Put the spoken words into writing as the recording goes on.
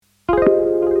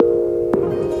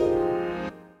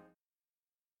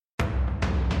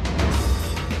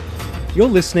You're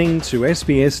listening to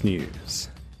SBS News.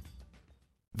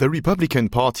 The Republican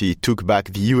Party took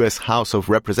back the US House of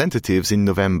Representatives in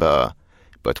November,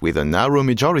 but with a narrow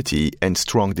majority and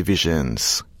strong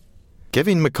divisions.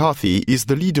 Kevin McCarthy is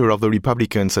the leader of the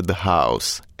Republicans at the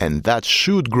House, and that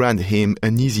should grant him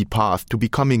an easy path to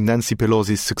becoming Nancy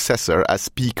Pelosi's successor as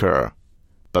Speaker.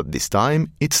 But this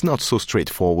time, it's not so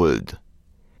straightforward.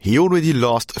 He already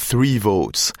lost 3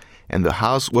 votes, and the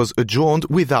House was adjourned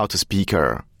without a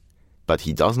Speaker. But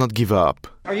he does not give up.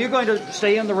 Are you going to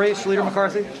stay in the race, Leader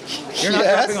McCarthy? You're not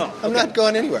dropping off. I'm not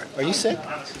going anywhere. Are you sick?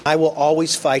 I will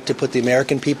always fight to put the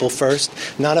American people first,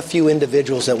 not a few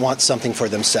individuals that want something for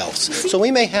themselves. So we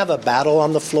may have a battle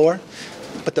on the floor,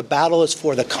 but the battle is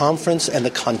for the conference and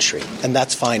the country, and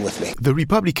that's fine with me. The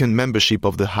Republican membership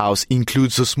of the House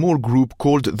includes a small group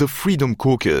called the Freedom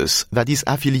Caucus that is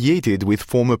affiliated with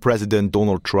former President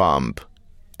Donald Trump.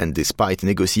 And despite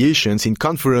negotiations in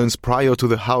conference prior to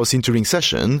the House entering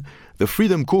session, the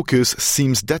Freedom Caucus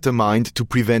seems determined to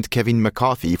prevent Kevin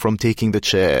McCarthy from taking the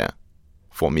chair.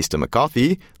 For Mr.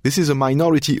 McCarthy, this is a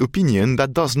minority opinion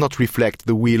that does not reflect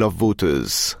the will of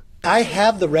voters. I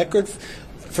have the record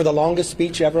for the longest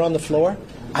speech ever on the floor.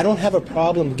 I don't have a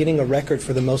problem getting a record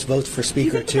for the most votes for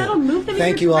Speaker, too.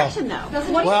 Thank you all.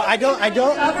 Well,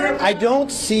 I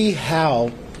don't see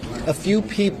how a few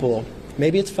people,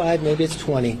 maybe it's 5, maybe it's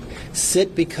 20,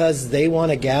 sit because they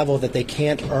want a gavel that they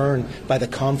can't earn by the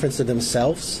conference of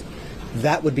themselves.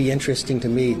 That would be interesting to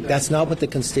me. That's not what the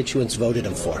constituents voted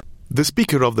him for. The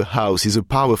Speaker of the House is a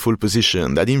powerful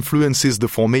position that influences the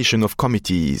formation of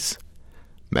committees.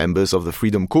 Members of the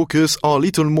Freedom Caucus are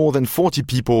little more than 40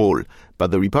 people,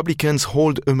 but the Republicans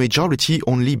hold a majority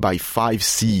only by 5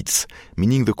 seats,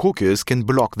 meaning the caucus can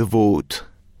block the vote.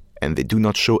 And they do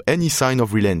not show any sign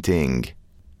of relenting.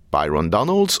 Byron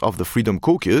Donalds of the Freedom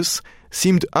Caucus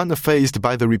seemed unfazed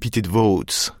by the repeated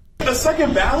votes. A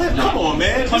second ballot? Come on,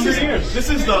 man. This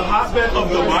is the hotbed of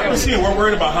democracy, and we're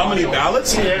worried about how many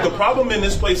ballots. The problem in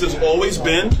this place has always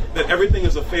been that everything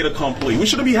is a fait accompli. We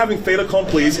shouldn't be having fait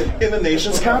accomplis in the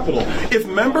nation's capital. If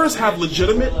members have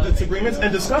legitimate disagreements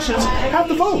and discussions, have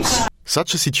the votes.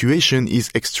 Such a situation is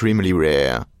extremely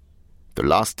rare. The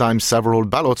last time several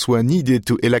ballots were needed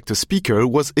to elect a speaker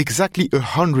was exactly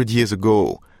 100 years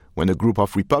ago, when a group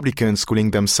of Republicans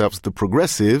calling themselves the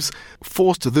Progressives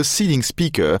forced the sitting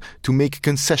speaker to make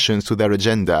concessions to their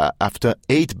agenda after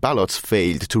 8 ballots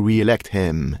failed to re-elect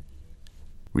him.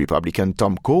 Republican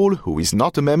Tom Cole, who is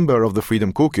not a member of the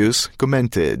Freedom Caucus,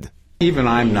 commented, "Even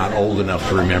I'm not old enough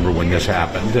to remember when this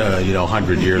happened,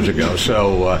 100 years ago.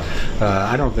 So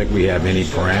I don't think we have any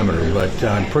parameter, but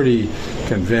I'm pretty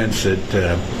convinced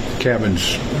that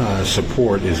Kevin's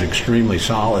support is extremely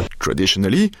solid."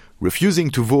 Traditionally,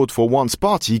 refusing to vote for one's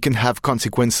party can have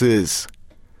consequences.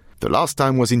 The last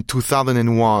time was in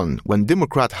 2001, when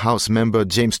Democrat House member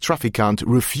James Traficant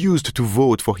refused to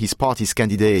vote for his party's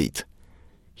candidate.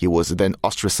 He was then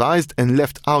ostracized and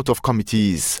left out of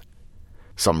committees.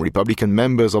 Some Republican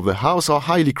members of the House are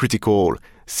highly critical,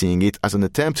 seeing it as an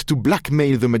attempt to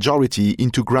blackmail the majority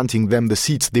into granting them the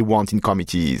seats they want in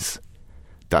committees.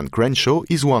 Dan Crenshaw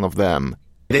is one of them.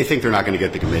 They think they're not going to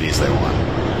get the committees they want.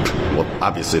 Well,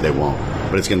 obviously they won't,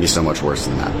 but it's going to be so much worse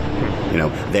than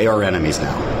that. They are enemies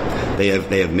now. They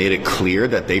have made it clear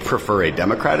that they prefer a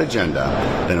Democrat agenda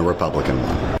than a Republican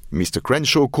one. Mr.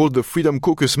 Crenshaw called the Freedom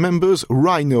Caucus members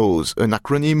rhinos, an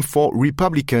acronym for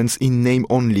Republicans in name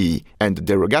only, and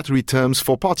derogatory terms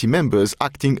for party members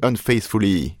acting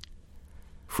unfaithfully.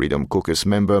 Freedom Caucus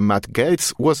member Matt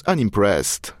Gaetz was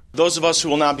unimpressed. Those of us who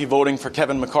will not be voting for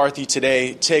Kevin McCarthy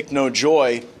today take no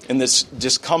joy in this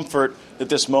discomfort that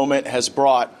this moment has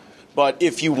brought. But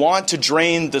if you want to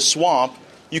drain the swamp,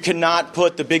 you cannot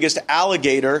put the biggest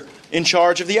alligator in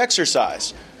charge of the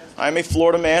exercise. I'm a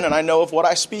Florida man and I know of what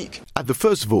I speak. At the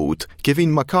first vote,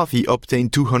 Kevin McCarthy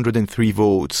obtained 203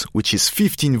 votes, which is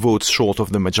 15 votes short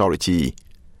of the majority.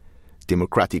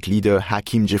 Democratic leader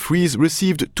Hakeem Jeffries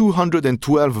received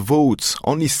 212 votes,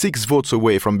 only 6 votes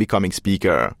away from becoming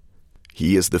Speaker.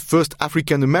 He is the first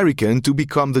African American to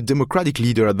become the Democratic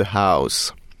leader at the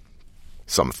House.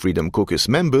 Some Freedom Caucus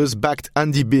members backed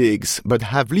Andy Biggs, but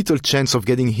have little chance of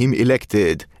getting him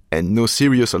elected, and no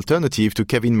serious alternative to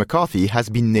Kevin McCarthy has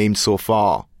been named so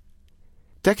far.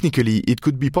 Technically, it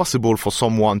could be possible for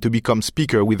someone to become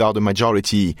Speaker without a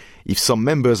majority if some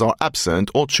members are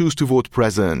absent or choose to vote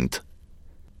present.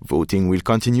 Voting will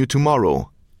continue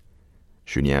tomorrow.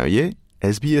 Julien Heuillet,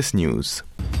 SBS News.